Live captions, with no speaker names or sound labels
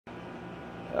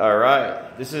All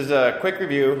right, this is a quick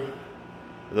review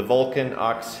of the Vulcan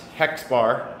Ox hex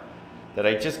bar that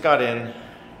I just got in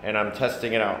and I'm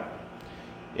testing it out.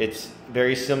 It's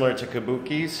very similar to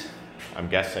Kabuki's, I'm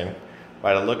guessing,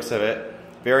 by the looks of it.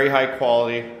 Very high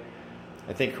quality.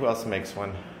 I think who else makes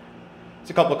one?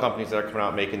 There's a couple of companies that are coming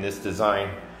out making this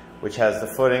design, which has the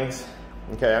footings.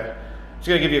 Okay, I'm just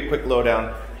gonna give you a quick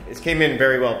lowdown. It came in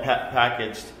very well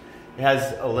packaged. It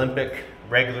has Olympic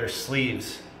regular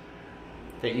sleeves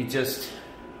that you just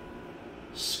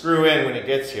screw in when it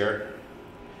gets here.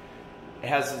 It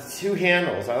has two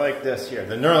handles. I like this here.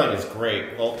 The knurling is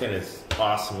great. Vulcan is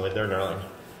awesome with their knurling.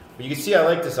 But you can see I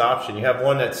like this option. You have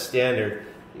one that's standard.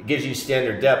 It gives you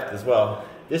standard depth as well.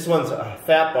 This one's a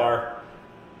fat bar,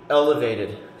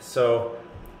 elevated. So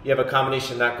you have a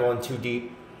combination not going too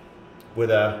deep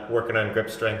with working on grip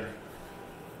strength.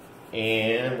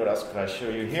 And what else can I show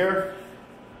you here?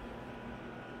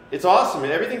 It's awesome,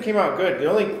 and everything came out good.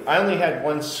 I only had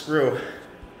one screw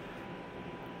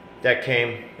that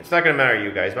came. It's not gonna matter to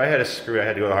you guys, but I had a screw I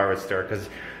had to go to the hardware store because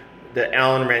the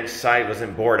Allen wrench side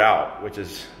wasn't bored out, which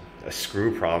is a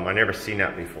screw problem. I've never seen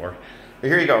that before. But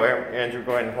here you go, Andrew,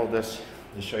 go ahead and hold this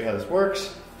to show you how this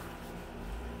works.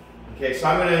 Okay, so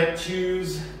I'm gonna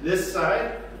choose this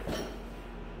side.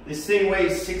 This thing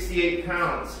weighs 68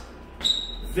 pounds.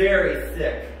 Very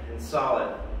thick and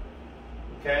solid,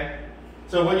 okay?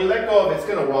 So when you let go of it, it's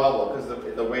gonna wobble because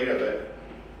of the weight of it.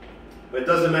 But it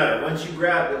doesn't matter. Once you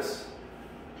grab this,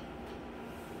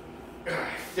 it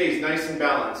stays nice and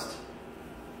balanced.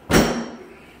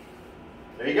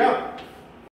 There you go.